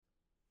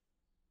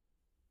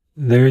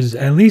There's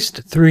at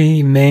least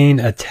three main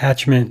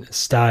attachment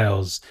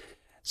styles.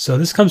 So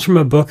this comes from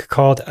a book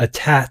called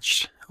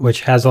Attached,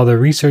 which has all the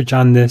research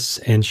on this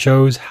and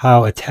shows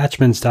how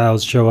attachment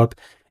styles show up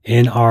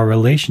in our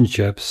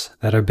relationships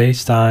that are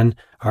based on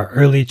our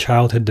early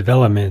childhood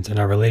development and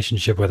our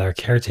relationship with our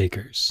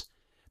caretakers.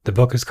 The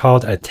book is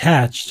called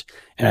Attached,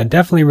 and I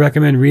definitely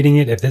recommend reading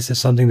it if this is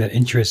something that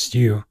interests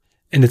you.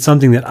 And it's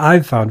something that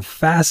I've found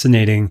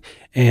fascinating,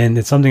 and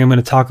it's something I'm going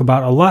to talk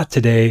about a lot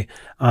today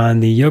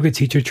on the Yoga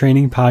Teacher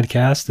Training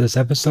Podcast. This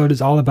episode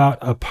is all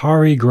about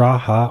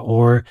aparigraha,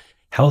 or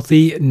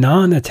healthy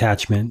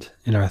non-attachment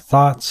in our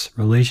thoughts,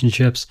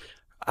 relationships,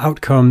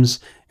 outcomes,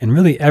 and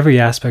really every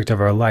aspect of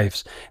our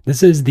lives.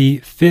 This is the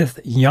fifth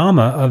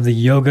yama of the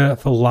yoga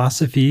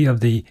philosophy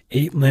of the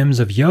 8 limbs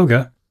of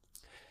yoga.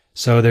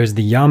 So there's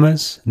the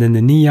yamas, then the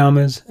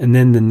niyamas, and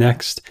then the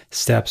next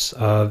steps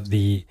of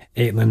the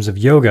 8 limbs of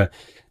yoga.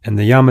 And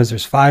the yamas,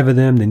 there's 5 of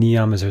them. The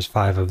niyamas, there's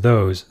 5 of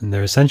those. And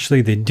they're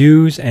essentially the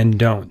do's and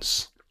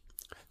don'ts.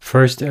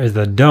 First are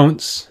the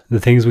don'ts, the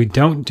things we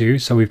don't do.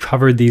 So we've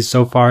covered these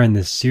so far in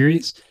this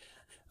series.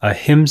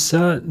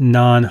 Ahimsa,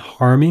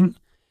 non-harming.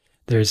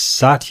 There's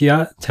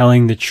satya,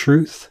 telling the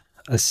truth.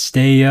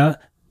 Asteya,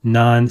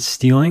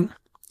 non-stealing.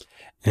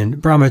 And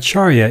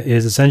brahmacharya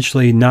is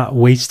essentially not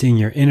wasting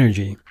your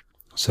energy.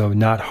 So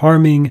not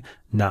harming,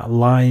 not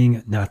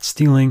lying, not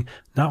stealing,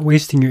 not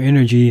wasting your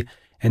energy,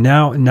 and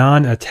now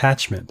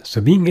non-attachment. So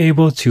being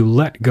able to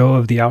let go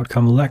of the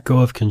outcome, let go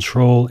of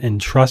control,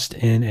 and trust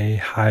in a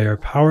higher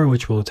power,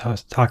 which we'll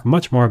talk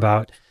much more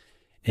about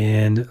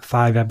in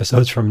 5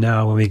 episodes from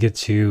now when we get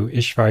to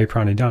Ishvari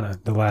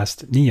Pranidhana, the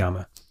last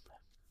niyama.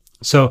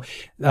 So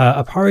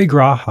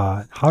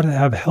aparigraha, how to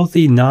have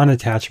healthy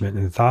non-attachment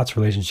in thoughts,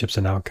 relationships,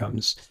 and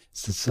outcomes.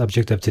 It's the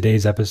subject of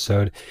today's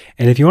episode.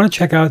 And if you want to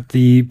check out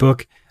the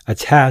book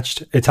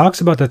Attached, it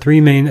talks about the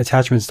 3 main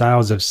attachment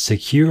styles of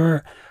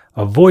secure,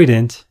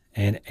 avoidant,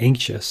 and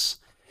anxious.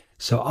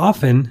 So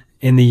often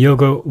in the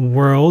yoga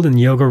world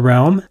and yoga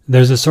realm,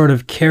 there's a sort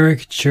of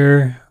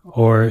caricature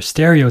or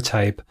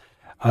stereotype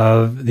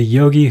of the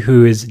yogi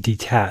who is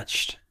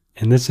detached.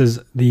 And this is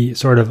the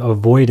sort of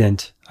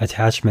avoidant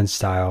attachment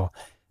style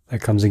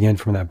that comes again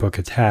from that book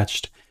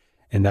Attached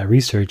and that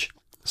research.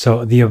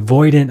 So the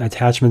avoidant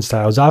attachment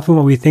style is often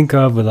what we think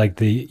of with like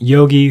the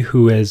yogi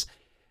who has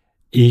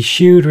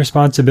eschewed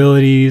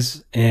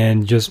responsibilities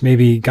and just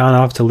maybe gone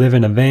off to live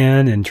in a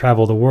van and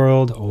travel the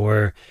world,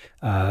 or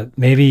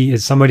maybe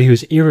is somebody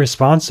who's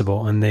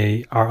irresponsible and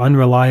they are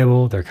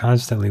unreliable, they're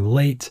constantly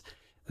late,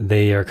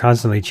 they are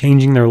constantly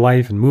changing their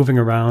life and moving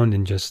around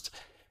and just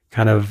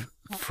kind of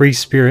free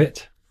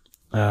spirit,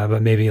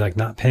 but maybe like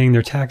not paying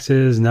their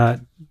taxes, not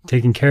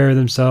taking care of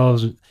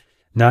themselves,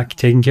 not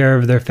taking care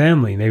of their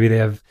family. Maybe they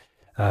have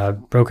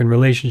broken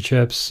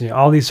relationships,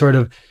 all these sort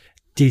of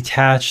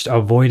detached,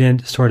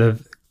 avoidant sort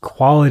of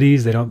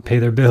qualities. They don't pay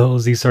their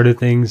bills. These sort of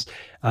things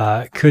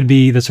could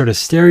be the sort of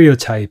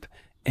stereotype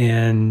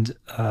and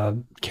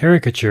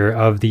caricature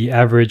of the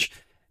average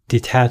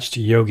detached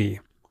yogi.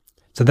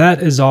 So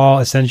that is all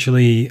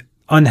essentially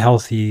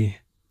unhealthy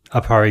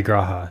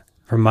aparigraha,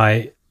 from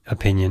my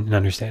opinion and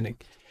understanding.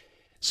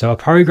 So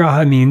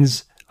aparigraha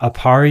means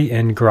apari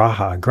and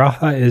graha.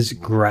 Graha is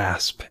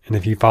grasp. And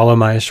if you follow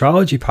my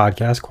astrology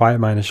podcast, Quiet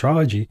Mind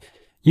Astrology,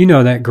 you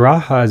know that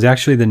graha is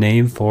actually the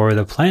name for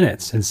the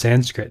planets in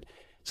Sanskrit.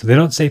 So they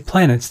don't say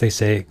planets, they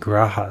say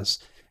grahas.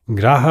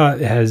 Graha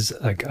has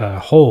like a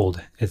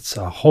hold. It's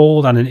a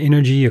hold on an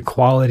energy, a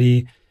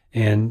quality,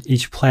 and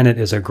each planet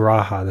is a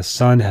graha. The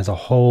sun has a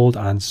hold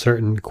on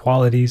certain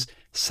qualities.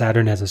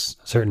 Saturn has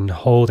a certain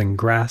hold and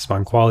grasp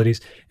on qualities.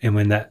 And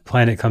when that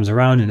planet comes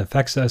around and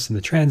affects us in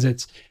the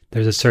transits,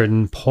 there's a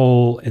certain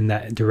pull in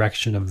that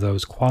direction of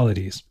those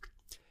qualities.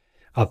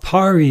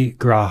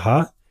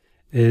 Aparigraha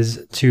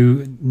is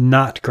to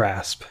not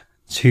grasp,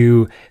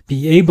 to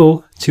be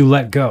able to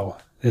let go.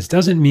 This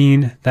doesn't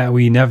mean that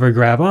we never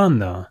grab on,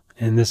 though.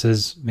 And this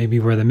is maybe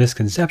where the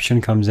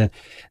misconception comes in,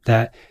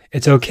 that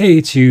it's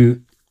okay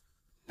to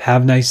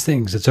have nice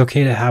things. It's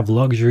okay to have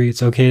luxury.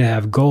 It's okay to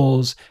have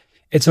goals.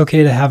 It's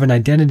okay to have an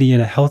identity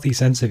and a healthy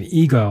sense of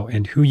ego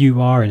and who you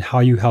are and how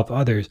you help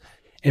others.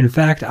 In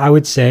fact, I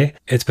would say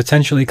it's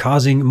potentially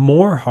causing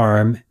more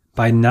harm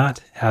by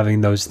not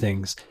having those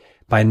things,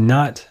 by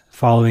not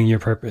following your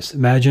purpose.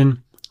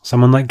 Imagine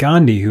someone like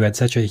Gandhi, who had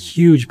such a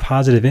huge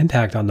positive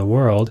impact on the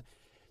world,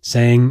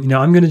 saying,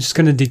 I'm just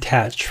going to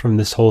detach from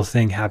this whole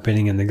thing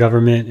happening in the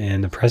government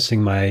and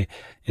oppressing my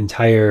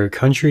entire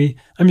country.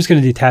 I'm just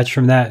going to detach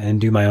from that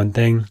and do my own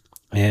thing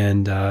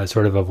and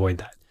sort of avoid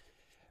that.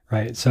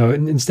 Right. So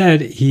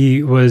instead,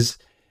 he was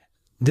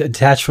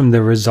detached from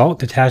the result,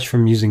 detached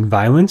from using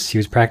violence. He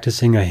was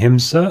practicing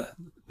ahimsa.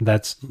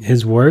 That's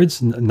his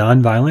words,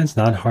 non-violence,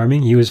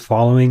 non-harming. He was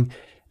following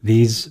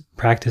these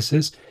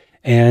practices,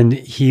 and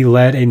he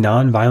led a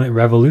non-violent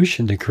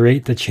revolution to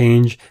create the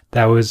change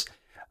that was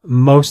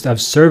most of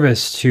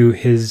service to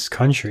his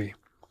country.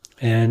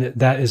 And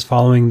that is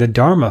following the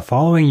Dharma,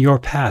 following your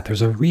path.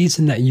 There's a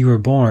reason that you were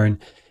born.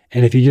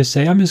 And if you just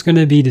say, I'm just going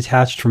to be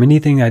detached from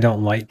anything I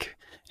don't like,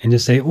 and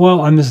just say,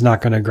 well, I'm just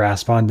not going to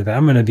grasp onto that.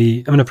 I'm going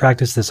to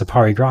practice this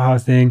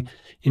aparigraha thing.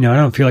 I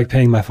don't feel like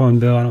paying my phone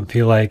bill. I don't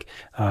feel like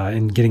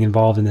in getting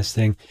involved in this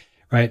thing,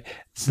 right?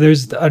 So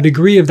there's a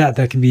degree of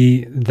that can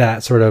be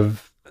that sort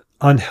of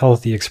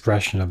unhealthy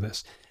expression of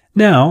this.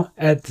 Now,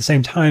 at the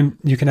same time,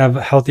 you can have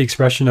a healthy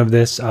expression of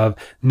this, of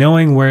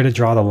knowing where to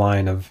draw the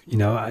line of,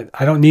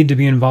 I don't need to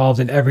be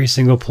involved in every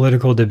single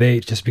political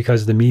debate just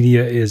because the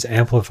media is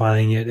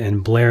amplifying it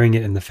and blaring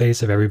it in the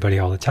face of everybody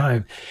all the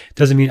time. It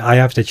doesn't mean I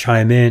have to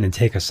chime in and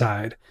take a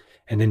side.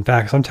 And in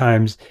fact,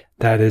 sometimes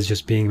that is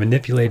just being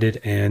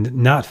manipulated and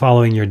not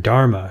following your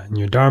dharma. And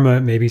your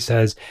dharma maybe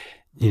says,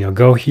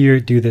 go here,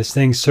 do this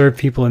thing, serve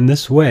people in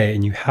this way.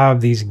 And you have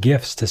these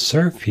gifts to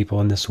serve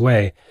people in this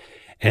way.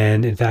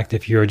 And in fact,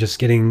 if you're just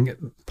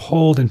getting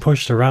pulled and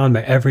pushed around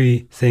by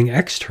everything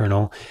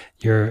external,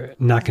 you're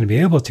not going to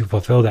be able to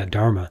fulfill that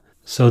dharma.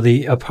 So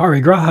the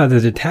aparigraha, the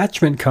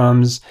detachment,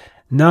 comes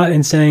not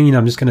in saying,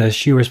 I'm just going to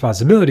eschew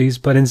responsibilities,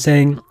 but in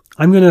saying,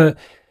 I'm going to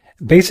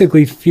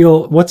basically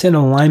feel what's in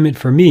alignment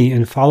for me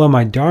and follow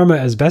my dharma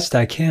as best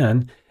I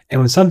can. And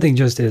when something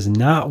just is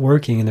not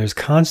working and there's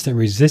constant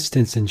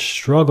resistance and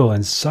struggle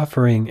and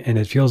suffering, and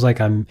it feels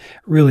like I'm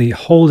really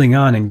holding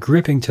on and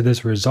gripping to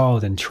this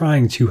result and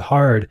trying too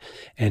hard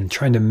and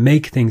trying to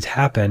make things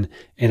happen,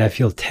 and I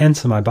feel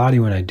tense in my body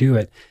when I do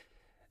it,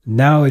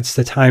 now it's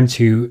the time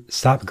to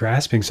stop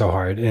grasping so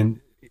hard and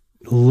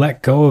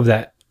let go of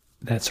that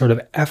sort of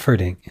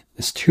efforting.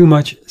 It's too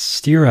much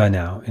stira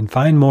now, and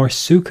find more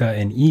sukha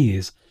and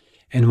ease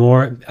and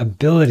more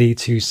ability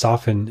to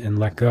soften and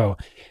let go.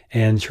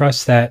 And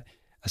trust that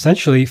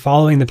essentially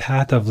following the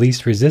path of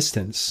least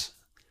resistance.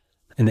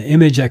 And the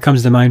image that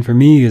comes to mind for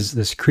me is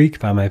this creek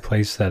by my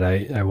place that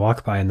I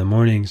walk by in the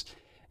mornings.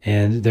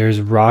 And there's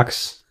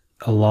rocks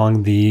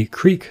along the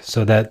creek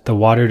so that the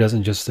water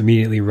doesn't just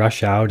immediately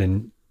rush out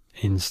and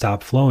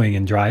stop flowing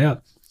and dry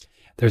up.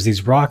 There's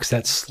these rocks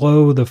that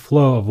slow the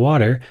flow of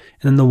water,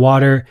 and then the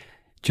water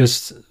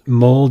just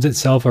molds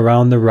itself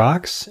around the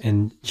rocks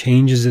and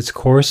changes its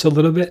course a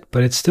little bit,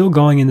 but it's still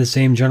going in the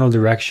same general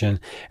direction.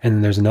 And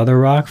then there's another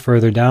rock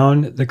further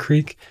down the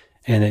creek,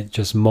 and it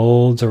just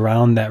molds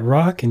around that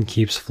rock and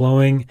keeps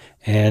flowing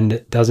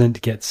and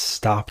doesn't get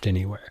stopped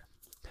anywhere.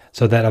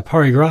 So that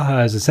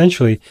aparigraha is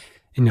essentially,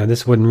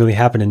 this wouldn't really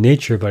happen in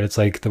nature, but it's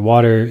like the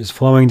water is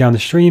flowing down the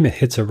stream, it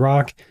hits a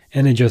rock,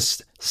 and it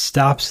just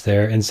stops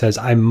there and says,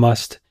 I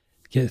must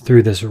get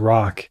through this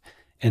rock.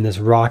 And this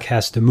rock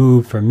has to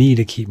move for me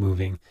to keep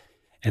moving.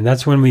 And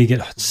that's when we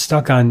get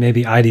stuck on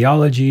maybe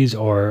ideologies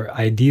or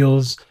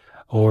ideals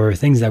or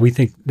things that we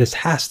think this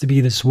has to be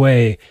this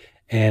way,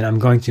 and I'm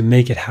going to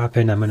make it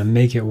happen. I'm going to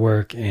make it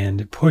work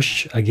and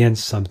push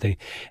against something.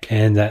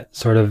 And that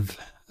sort of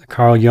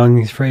Carl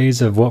Jung phrase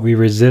of what we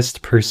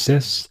resist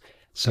persists.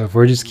 So if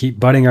we're just keep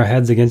butting our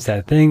heads against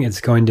that thing,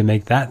 it's going to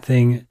make that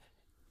thing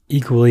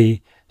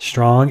equally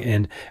strong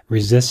and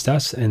resist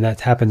us. And that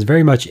happens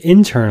very much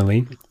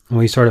internally. When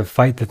we sort of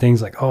fight the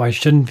things like, I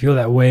shouldn't feel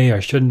that way, or I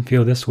shouldn't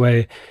feel this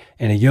way,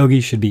 and a yogi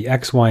should be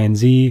X, Y, and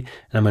Z,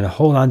 and I'm going to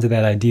hold on to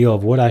that ideal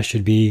of what I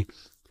should be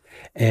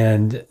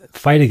and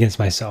fight against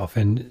myself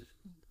and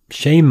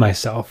shame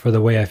myself for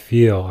the way I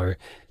feel or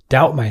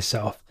doubt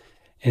myself.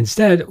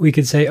 Instead, we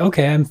could say,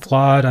 okay, I'm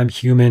flawed, I'm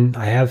human,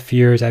 I have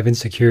fears, I have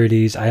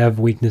insecurities, I have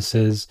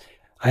weaknesses,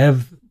 I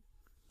have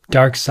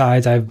dark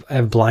sides, I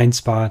have blind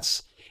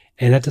spots.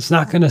 And that's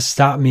not going to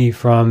stop me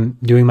from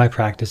doing my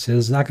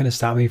practices, not going to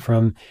stop me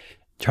from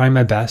trying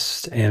my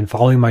best and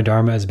following my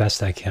dharma as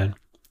best I can.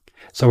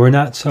 So we're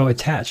not so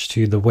attached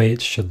to the way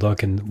it should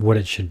look and what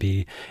it should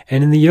be.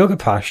 And in the yoga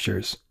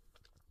postures,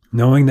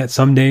 knowing that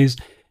some days,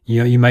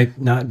 you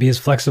might not be as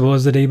flexible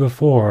as the day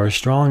before or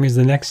strong as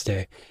the next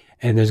day.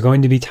 And there's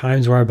going to be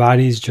times where our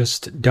bodies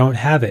just don't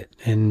have it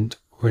and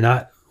we're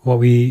not what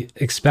we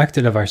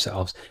expected of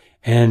ourselves.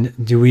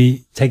 And do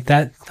we take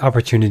that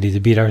opportunity to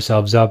beat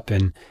ourselves up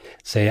and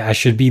say, I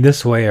should be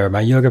this way, or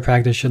my yoga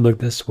practice should look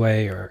this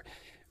way, or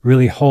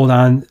really hold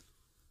on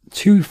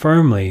too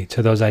firmly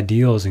to those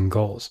ideals and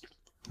goals?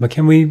 But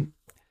can we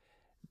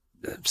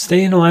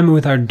stay in alignment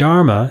with our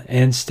dharma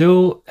and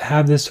still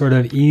have this sort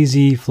of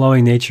easy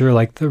flowing nature,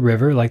 like the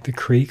river, like the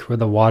creek, where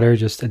the water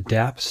just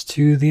adapts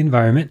to the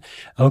environment?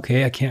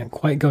 Okay, I can't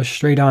quite go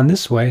straight on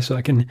this way, so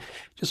I can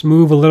just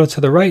move a little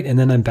to the right and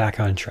then I'm back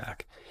on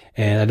track.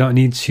 And I don't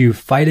need to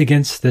fight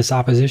against this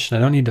opposition. I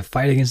don't need to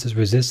fight against this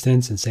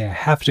resistance and say I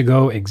have to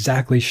go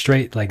exactly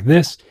straight like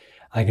this.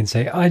 I can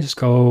say, I just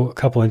go a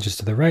couple inches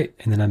to the right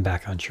and then I'm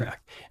back on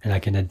track. And I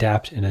can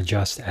adapt and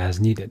adjust as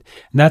needed.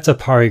 And that's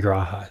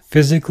aparigraha,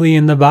 physically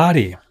in the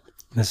body.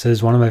 This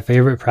is one of my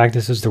favorite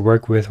practices to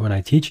work with when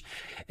I teach,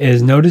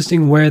 is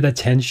noticing where the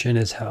tension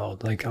is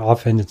held. Like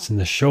often it's in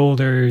the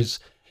shoulders,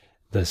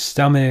 the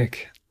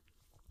stomach.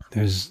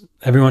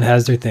 Everyone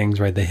has their things,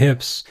 right? The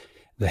hips,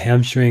 the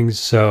hamstrings.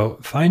 So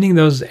finding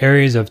those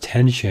areas of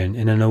tension,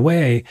 and in a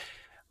way,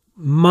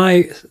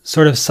 my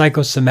sort of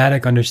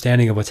psychosomatic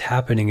understanding of what's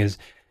happening is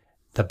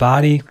the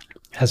body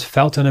has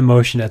felt an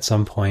emotion at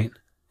some point,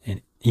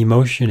 and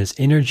emotion is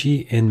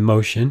energy in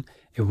motion,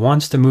 It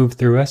wants to move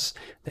through us.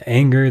 The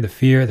anger, the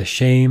fear, the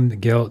shame, the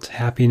guilt,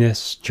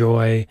 happiness,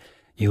 joy,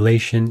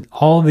 elation,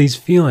 all of these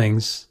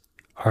feelings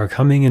are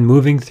coming and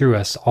moving through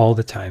us all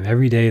the time.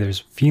 Every day there's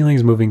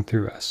feelings moving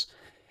through us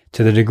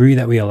to the degree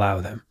that we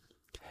allow them.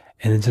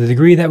 And then to the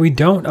degree that we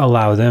don't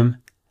allow them,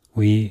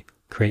 we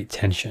create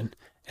tension.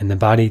 And the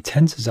body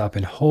tenses up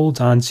and holds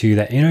on to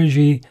that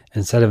energy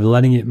instead of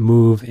letting it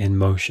move in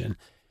motion.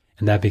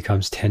 And that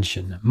becomes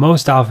tension.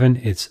 Most often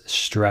it's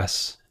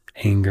stress,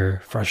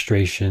 anger,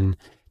 frustration,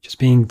 just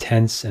being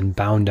tense and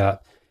bound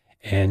up.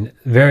 And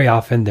very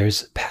often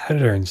there's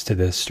patterns to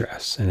this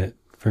stress. And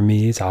for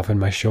me, it's often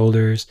my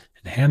shoulders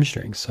and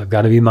hamstrings. So I've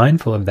got to be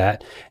mindful of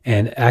that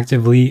and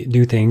actively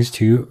do things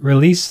to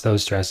release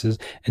those stresses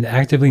and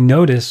actively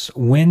notice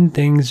when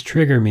things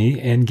trigger me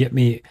and get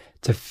me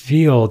to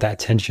feel that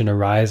tension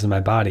arise in my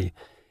body.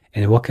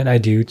 And what can I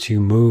do to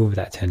move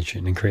that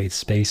tension and create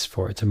space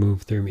for it to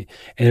move through me?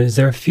 And is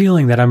there a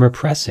feeling that I'm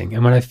repressing?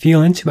 And when I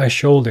feel into my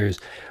shoulders,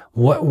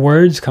 what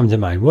words come to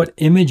mind? What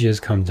images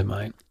come to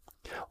mind?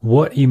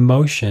 What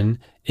emotion,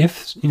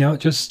 if,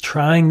 just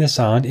trying this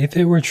on, if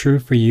it were true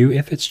for you,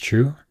 if it's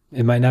true,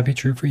 it might not be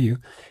true for you,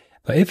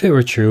 but if it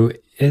were true,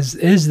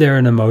 is there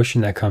an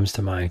emotion that comes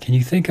to mind? Can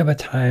you think of a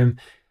time,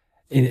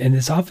 and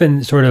it's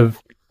often sort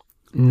of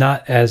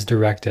not as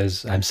direct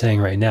as I'm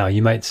saying right now.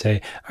 You might say,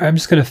 all right, I'm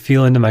just going to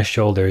feel into my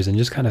shoulders and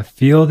just kind of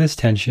feel this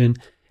tension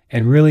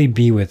and really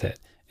be with it.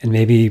 And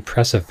maybe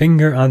press a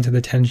finger onto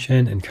the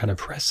tension and kind of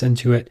press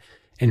into it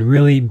and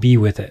really be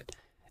with it.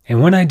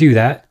 And when I do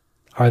that,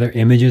 are there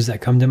images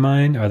that come to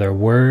mind? Are there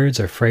words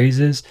or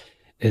phrases?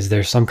 Is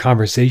there some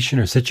conversation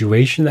or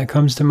situation that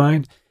comes to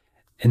mind?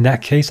 In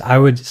that case, I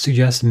would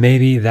suggest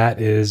maybe that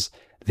is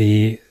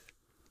the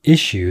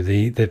issue,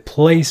 the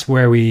place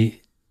where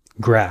we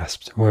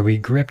grasped, where we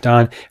gripped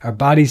on, our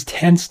bodies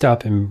tensed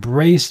up and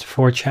braced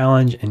for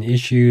challenge and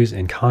issues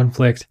and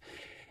conflict,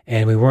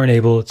 and we weren't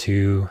able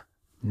to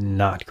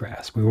not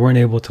grasp. We weren't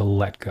able to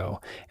let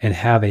go and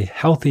have a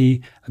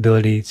healthy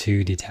ability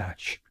to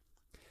detach.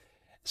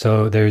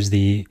 So there's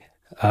the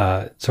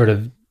sort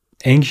of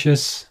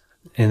anxious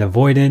and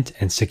avoidant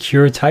and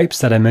secure types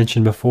that I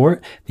mentioned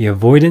before. The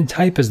avoidant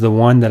type is the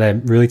one that I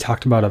really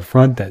talked about up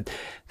front, that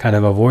kind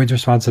of avoids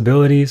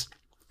responsibilities.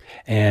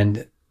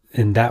 And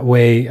in that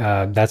way,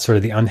 that's sort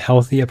of the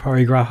unhealthy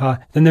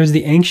aparigraha. Then there's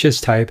the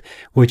anxious type,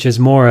 which is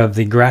more of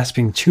the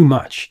grasping too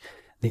much.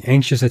 The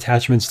anxious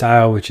attachment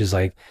style, which is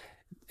like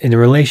in the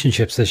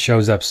relationships, this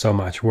shows up so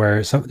much,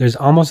 where there's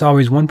almost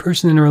always one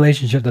person in a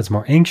relationship that's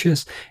more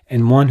anxious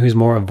and one who's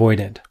more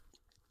avoidant.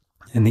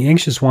 And the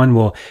anxious one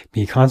will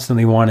be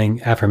constantly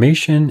wanting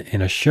affirmation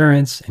and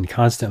assurance and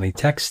constantly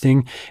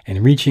texting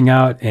and reaching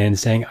out and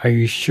saying, are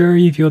you sure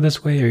you feel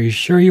this way? Are you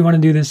sure you want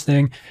to do this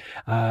thing?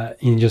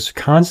 And just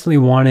constantly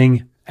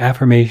wanting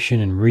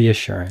affirmation and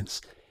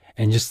reassurance.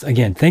 And just,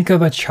 again, think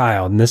of a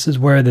child. And this is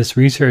where this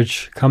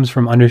research comes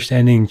from,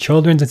 understanding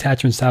children's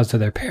attachment styles to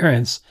their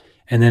parents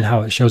and then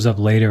how it shows up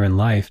later in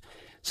life.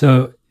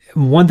 So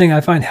one thing I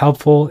find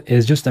helpful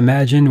is just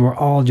imagine we're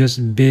all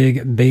just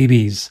big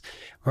babies.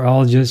 We're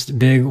all just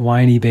big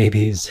whiny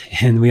babies,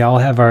 and we all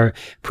have our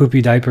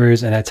poopy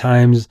diapers. And at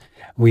times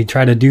we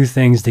try to do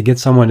things to get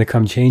someone to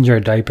come change our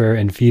diaper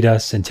and feed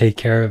us and take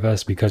care of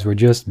us because we're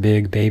just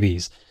big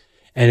babies.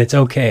 And it's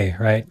okay,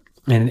 right?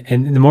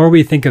 And the more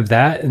we think of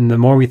that, and the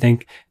more we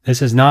think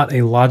this is not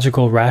a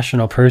logical,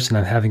 rational person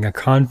I'm having a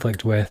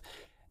conflict with,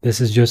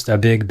 this is just a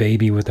big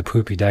baby with a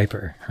poopy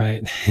diaper,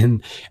 right?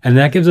 And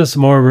that gives us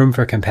more room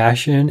for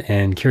compassion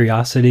and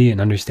curiosity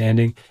and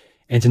understanding,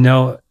 and to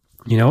know,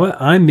 you know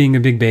what? I'm being a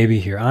big baby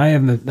here.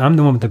 I'm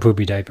the one with the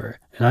poopy diaper,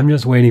 and I'm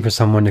just waiting for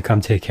someone to come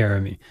take care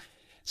of me.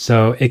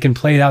 So it can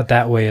play out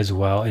that way as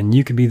well. And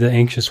you could be the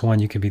anxious one,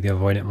 you could be the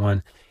avoidant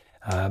one,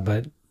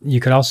 but you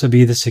could also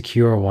be the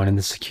secure one. And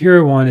the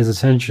secure one is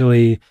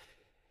essentially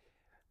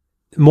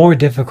more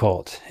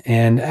difficult.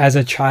 And as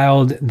a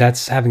child,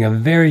 that's having a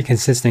very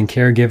consistent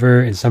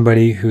caregiver and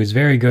somebody who's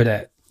very good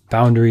at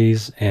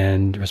boundaries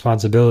and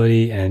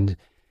responsibility. And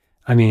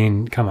I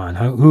mean, come on,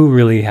 who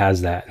really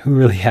has that? Who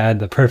really had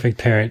the perfect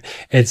parent?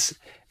 It's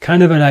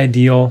kind of an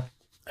ideal.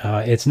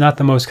 It's not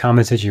the most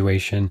common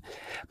situation,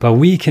 but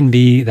we can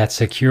be that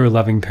secure,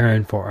 loving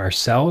parent for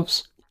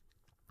ourselves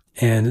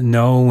and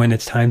know when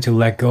it's time to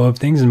let go of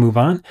things and move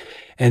on,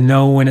 and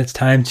know when it's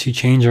time to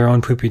change our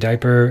own poopy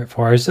diaper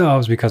for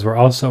ourselves, because we're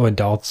also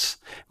adults.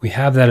 We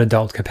have that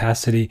adult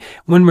capacity.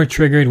 When we're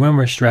triggered, when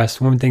we're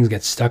stressed, when things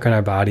get stuck in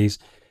our bodies,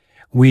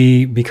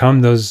 we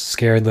become those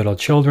scared little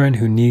children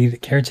who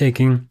need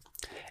caretaking,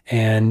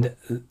 and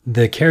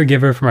the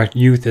caregiver from our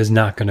youth is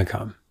not going to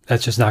come.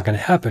 That's just not going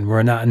to happen.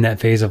 We're not in that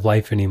phase of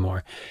life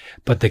anymore.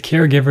 But the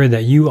caregiver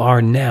that you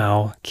are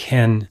now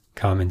can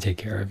come and take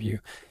care of you.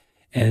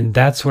 And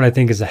that's what I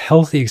think is a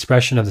healthy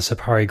expression of the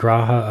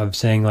Saparigraha, of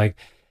saying like,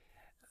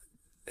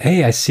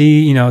 hey, I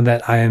see,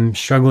 that I am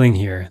struggling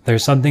here.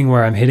 There's something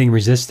where I'm hitting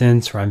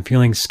resistance, where I'm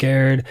feeling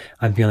scared,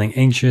 I'm feeling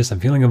anxious,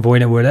 I'm feeling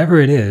avoidant, whatever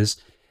it is.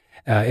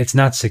 It's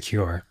not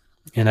secure.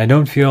 And I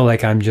don't feel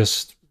like I'm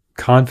just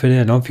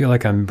confident. I don't feel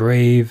like I'm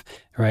brave,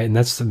 right? And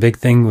that's the big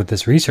thing with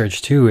this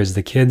research too, is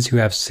the kids who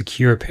have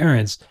secure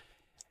parents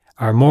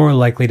are more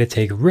likely to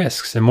take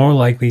risks and more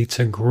likely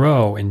to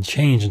grow and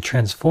change and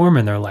transform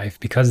in their life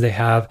because they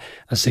have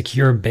a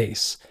secure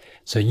base.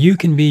 So you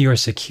can be your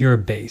secure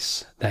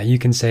base, that you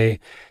can say,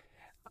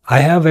 I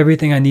have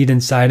everything I need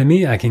inside of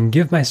me. I can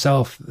give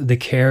myself the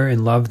care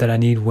and love that I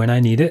need when I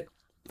need it.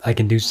 I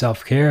can do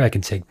self-care. I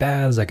can take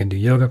baths. I can do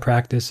yoga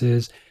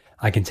practices.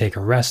 I can take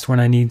a rest when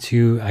I need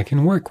to. I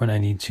can work when I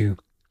need to.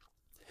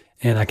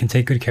 And I can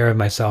take good care of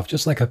myself,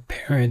 just like a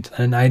parent,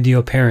 an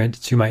ideal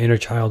parent to my inner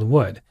child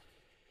would.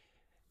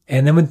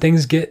 And then when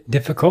things get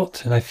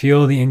difficult and I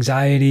feel the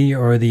anxiety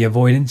or the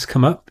avoidance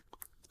come up,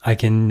 I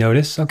can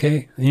notice,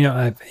 okay,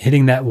 I'm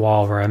hitting that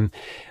wall where I'm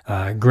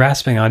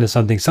grasping onto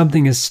something.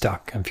 Something is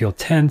stuck. I feel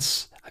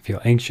tense. I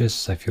feel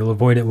anxious. I feel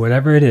avoidant,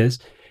 whatever it is,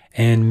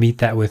 and meet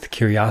that with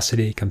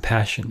curiosity,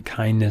 compassion,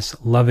 kindness,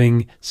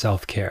 loving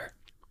self-care.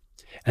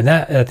 And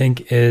that, I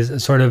think, is a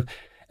sort of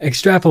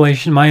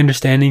extrapolation, my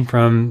understanding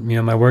from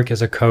my work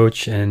as a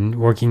coach and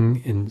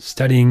working and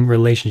studying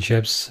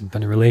relationships. I've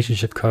been a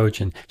relationship coach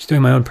and just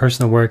doing my own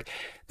personal work.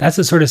 That's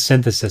a sort of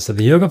synthesis of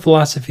the yoga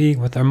philosophy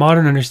with our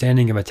modern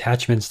understanding of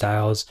attachment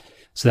styles,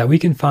 so that we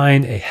can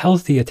find a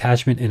healthy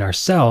attachment in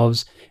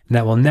ourselves, and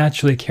that will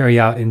naturally carry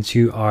out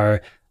into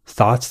our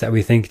thoughts that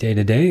we think day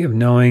to day, of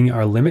knowing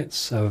our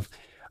limits of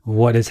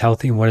what is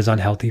healthy and what is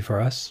unhealthy for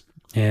us,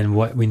 and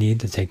what we need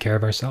to take care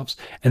of ourselves.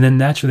 And then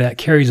naturally that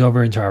carries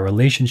over into our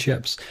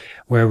relationships,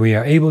 where we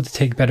are able to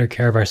take better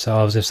care of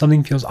ourselves. If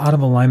something feels out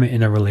of alignment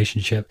in a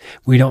relationship,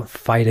 we don't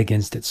fight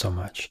against it so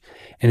much.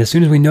 And as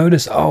soon as we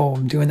notice, oh,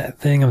 I'm doing that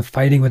thing, I'm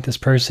fighting with this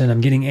person, I'm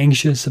getting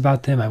anxious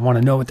about them, I want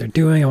to know what they're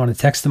doing, I want to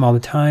text them all the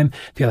time,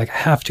 feel like I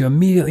have to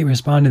immediately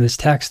respond to this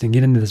text and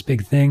get into this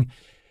big thing.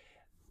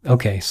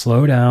 Okay,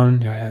 slow down.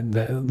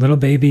 The little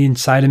baby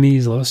inside of me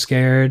is a little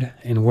scared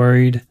and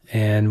worried.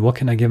 And what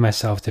can I give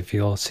myself to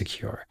feel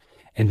secure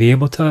and be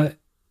able to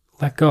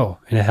let go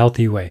in a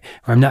healthy way,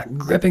 where I'm not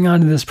gripping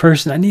onto this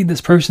person. I need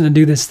this person to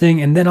do this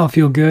thing and then I'll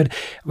feel good.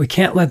 We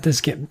can't let this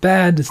get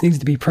bad. This needs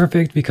to be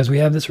perfect because we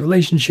have this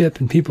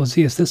relationship and people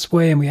see us this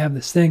way and we have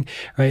this thing,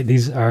 right?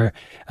 These are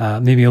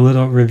maybe a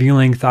little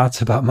revealing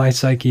thoughts about my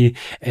psyche,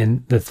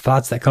 and the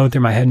thoughts that go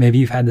through my head. Maybe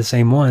you've had the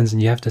same ones,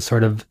 and you have to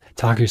sort of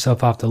talk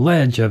yourself off the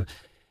ledge of,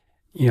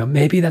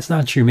 maybe that's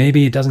not true.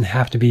 Maybe it doesn't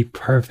have to be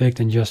perfect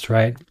and just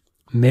right.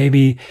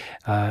 Maybe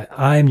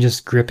I'm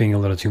just gripping a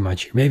little too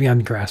much here. Maybe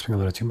I'm grasping a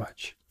little too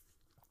much.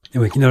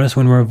 And we can notice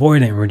when we're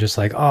avoiding, we're just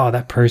like, oh,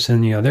 that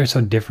person, they're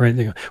so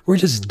different. We're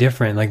just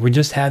different. Like, we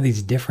just have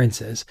these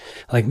differences.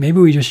 Like, maybe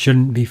we just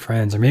shouldn't be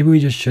friends, or maybe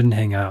we just shouldn't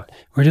hang out.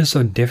 We're just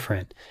so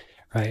different,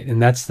 right?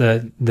 And that's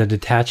the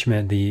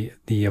detachment,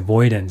 the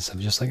avoidance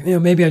of just like,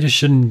 maybe I just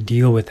shouldn't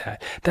deal with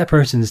that. That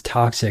person's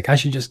toxic. I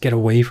should just get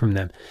away from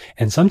them.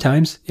 And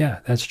sometimes, yeah,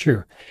 that's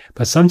true.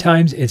 But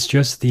sometimes it's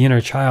just the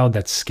inner child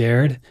that's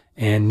scared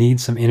and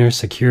needs some inner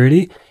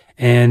security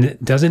and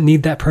doesn't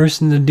need that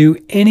person to do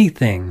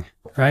anything,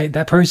 right?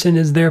 That person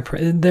is they're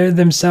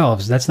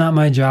themselves. That's not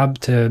my job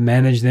to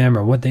manage them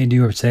or what they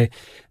do or say.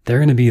 They're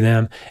going to be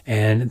them,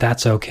 and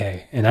that's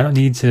okay. And I don't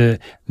need to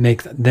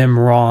make them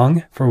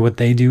wrong for what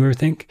they do or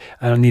think.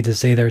 I don't need to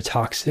say they're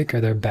toxic or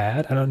they're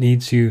bad. I don't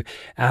need to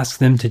ask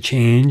them to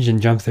change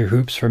and jump through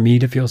hoops for me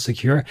to feel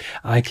secure.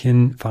 I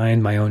can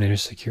find my own inner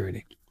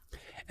security.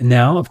 And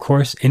now, of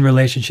course, in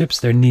relationships,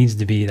 there needs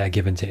to be that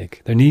give and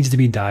take. There needs to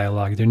be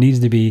dialogue. There needs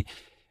to be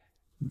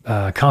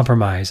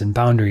compromise and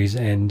boundaries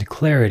and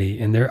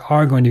clarity. And there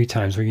are going to be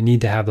times where you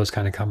need to have those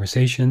kind of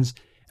conversations,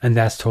 and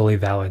that's totally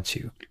valid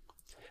too.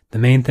 The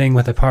main thing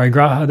with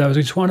aparigraha, that was,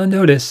 I just want to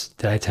notice,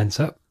 did I tense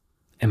up?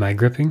 Am I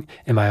gripping?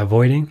 Am I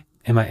avoiding?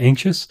 Am I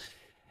anxious?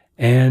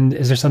 And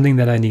is there something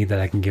that I need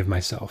that I can give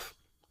myself?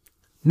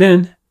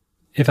 Then,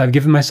 if I've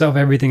given myself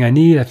everything I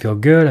need, I feel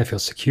good, I feel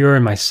secure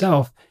in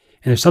myself,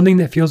 and there's something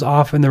that feels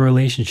off in the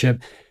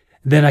relationship,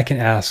 then I can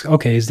ask,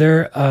 okay, is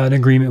there an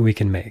agreement we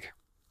can make?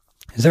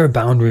 Is there a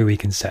boundary we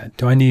can set?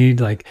 Do I need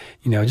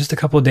just a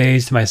couple of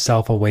days to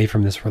myself away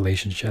from this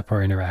relationship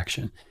or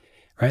interaction?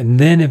 Right? And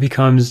then it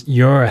becomes,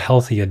 you're a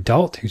healthy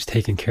adult who's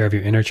taking care of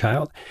your inner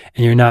child,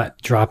 and you're not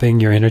dropping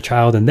your inner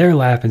child in their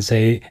lap and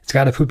say, it's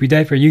got a poopy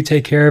diaper, you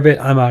take care of it,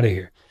 I'm out of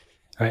here.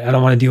 Right? I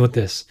don't want to deal with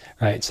this.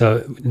 Right?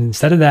 So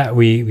instead of that,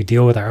 we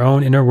deal with our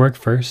own inner work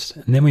first,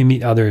 and then we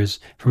meet others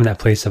from that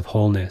place of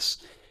wholeness.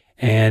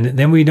 And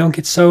then we don't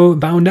get so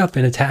bound up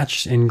and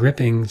attached and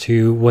gripping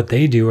to what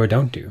they do or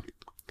don't do,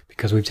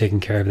 because we've taken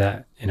care of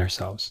that in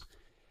ourselves.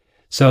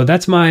 So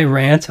that's my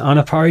rant on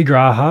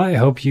aparigraha. I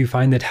hope you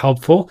find it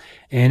helpful.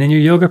 And in your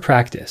yoga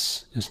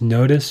practice, just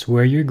notice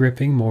where you're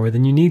gripping more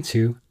than you need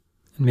to,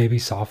 and maybe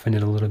soften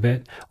it a little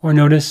bit. Or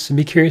notice and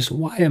be curious,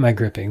 why am I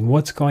gripping?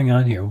 What's going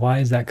on here? Why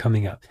is that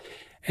coming up?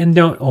 And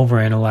don't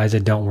overanalyze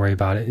it. Don't worry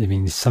about it. I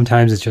mean,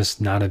 sometimes it's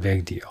just not a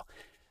big deal.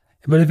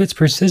 But if it's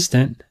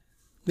persistent,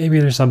 maybe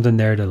there's something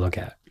there to look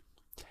at.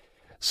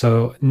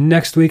 So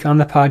next week on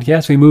the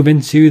podcast, we move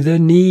into the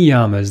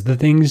niyamas, the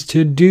things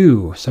to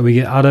do. So we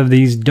get out of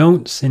these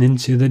don'ts and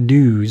into the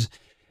do's.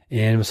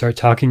 And we'll start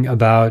talking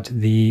about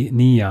the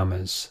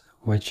niyamas,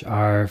 which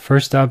are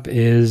first up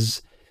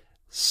is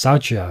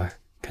saucha,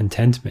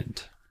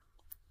 contentment.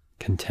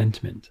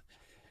 Contentment.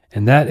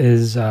 And that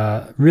is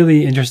a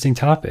really interesting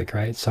topic,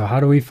 right? So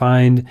how do we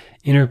find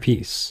inner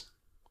peace?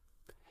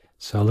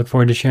 So I look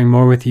forward to sharing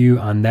more with you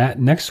on that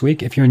next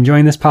week. If you're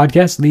enjoying this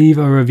podcast, leave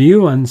a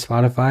review on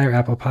Spotify or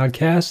Apple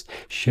Podcasts.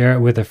 Share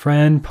it with a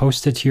friend.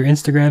 Post it to your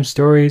Instagram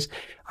stories.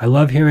 I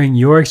love hearing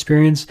your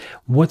experience.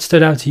 What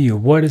stood out to you?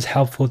 What is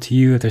helpful to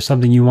you? If there's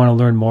something you want to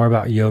learn more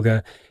about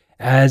yoga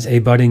as a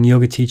budding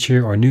yoga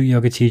teacher or new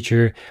yoga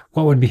teacher,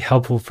 what would be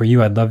helpful for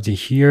you? I'd love to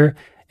hear.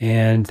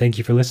 And thank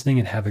you for listening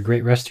and have a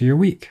great rest of your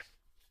week.